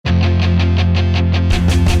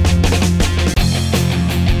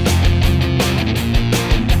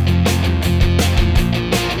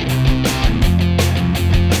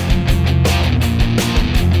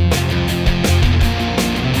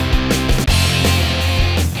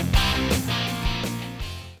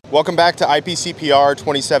Welcome back to IPCPR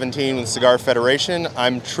 2017 with Cigar Federation.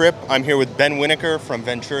 I'm Trip. I'm here with Ben Winokur from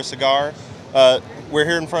Ventura Cigar. We're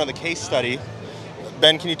here in front of the case study.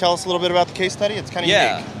 Ben, can you tell us a little bit about the case study? It's kind of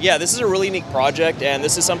unique. Yeah, this is a really unique project, and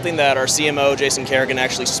this is something that our CMO, Jason Kerrigan,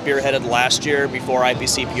 actually spearheaded last year before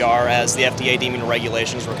IPCPR as the FDA deeming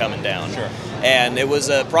regulations were coming down. Sure. And it was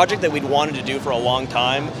a project that we'd wanted to do for a long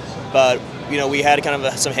time, but we had kind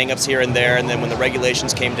of some hangups here and there, and then when the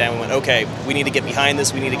regulations came down, we went, okay, we need to get behind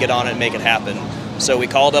this, we need to get on it and make it happen. So we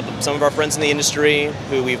called up some of our friends in the industry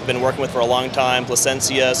who we've been working with for a long time,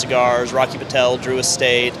 Plasencia Cigars, Rocky Patel, Drew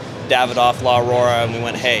Estate, Davidoff, La Aurora, and we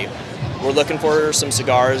went, hey, we're looking for some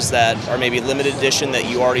cigars that are maybe limited edition that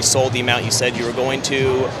you already sold the amount you said you were going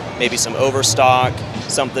to, maybe some overstock,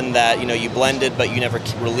 something that you blended but you never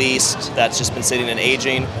released, that's just been sitting and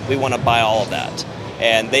aging. We want to buy all of that.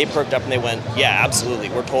 And they perked up and they went, yeah, absolutely,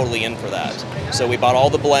 we're totally in for that. So we bought all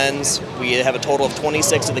the blends. We have a total of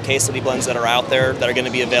 26 of the case study blends that are out there that are going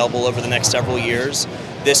to be available over the next several years.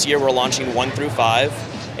 This year we're launching 1 through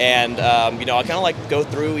 5. And, I'll kind of like go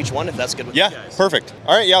through each one if that's good with you guys. Yeah, perfect.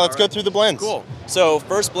 All right, let's go through the blends. Cool. So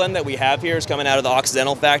first blend that we have here is coming out of the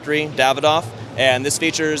Occidental factory, Davidoff. And this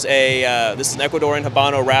features this is an Ecuadorian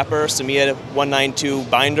Habano wrapper, Semilla 192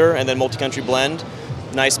 binder, and then multi-country blend.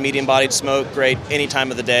 Nice medium-bodied smoke, great any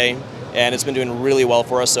time of the day, and it's been doing really well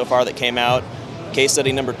for us so far that came out. Case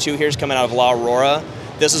study number 2 here is coming out of La Aurora.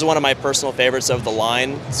 This is one of my personal favorites of the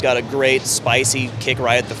line. It's got a great spicy kick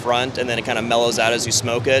right at the front, and then it kind of mellows out as you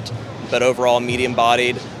smoke it, but overall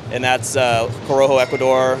medium-bodied. And that's Corojo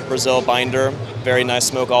Ecuador Brazil binder. Very nice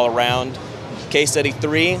smoke all around. Case study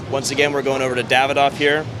 3, once again, we're going over to Davidoff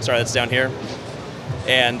here. Sorry, that's down here.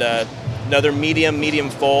 And another medium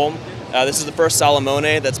full. This is the first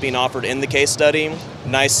Salamone that's being offered in the case study.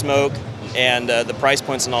 Nice smoke, and the price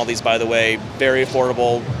points on all these, by the way, very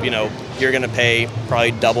affordable. You're going to pay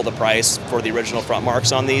probably double the price for the original front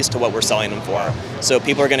marks on these to what we're selling them for. So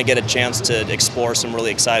people are going to get a chance to explore some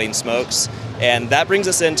really exciting smokes. And that brings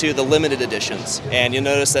us into the limited editions. And you'll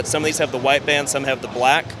notice that some of these have the white band, some have the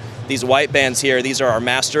black. These white bands here, these are our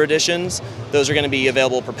master editions. Those are going to be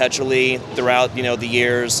available perpetually throughout, the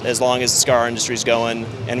years, as long as the cigar industry's going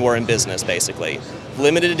and we're in business, basically.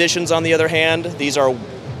 Limited editions, on the other hand, these are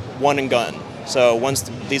one and done. So once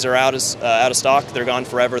these are out of stock, they're gone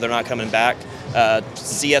forever. They're not coming back.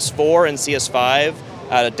 CS4 and CS5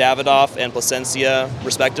 out of Davidoff and Plasencia,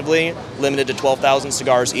 respectively, limited to 12,000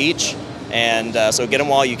 cigars each. And so get them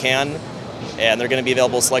while you can. And they're going to be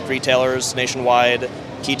available at select retailers nationwide,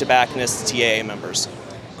 key tobacconists, TAA members.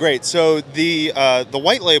 Great. So the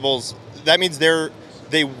white labels, that means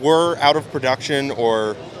they were out of production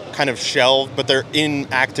or kind of shelved, but they're in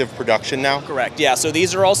active production now? Correct, yeah. So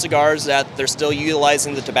these are all cigars that they're still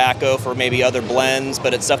utilizing the tobacco for maybe other blends,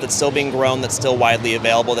 but it's stuff that's still being grown, that's still widely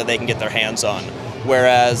available, that they can get their hands on.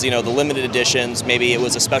 Whereas, the limited editions, maybe it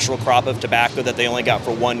was a special crop of tobacco that they only got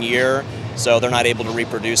for 1 year, so they're not able to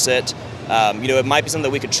reproduce it. It might be something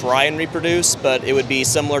that we could try and reproduce, but it would be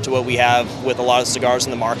similar to what we have with a lot of cigars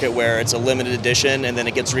in the market where it's a limited edition and then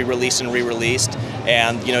it gets re-released,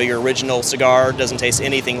 and your original cigar doesn't taste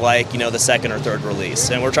anything like the second or third release,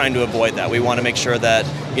 and we're trying to avoid that. We want to make sure that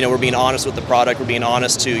we're being honest with the product, we're being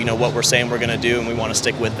honest to what we're saying we're going to do, and we want to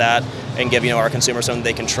stick with that and give our consumers something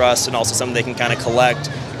they can trust and also something they can kind of collect,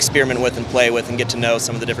 experiment with, and play with, and get to know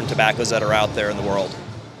some of the different tobaccos that are out there in the world.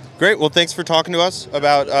 Great. Well, thanks for talking to us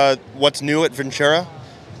about what's new at Ventura.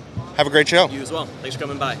 Have a great show. You as well. Thanks for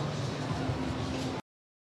coming by.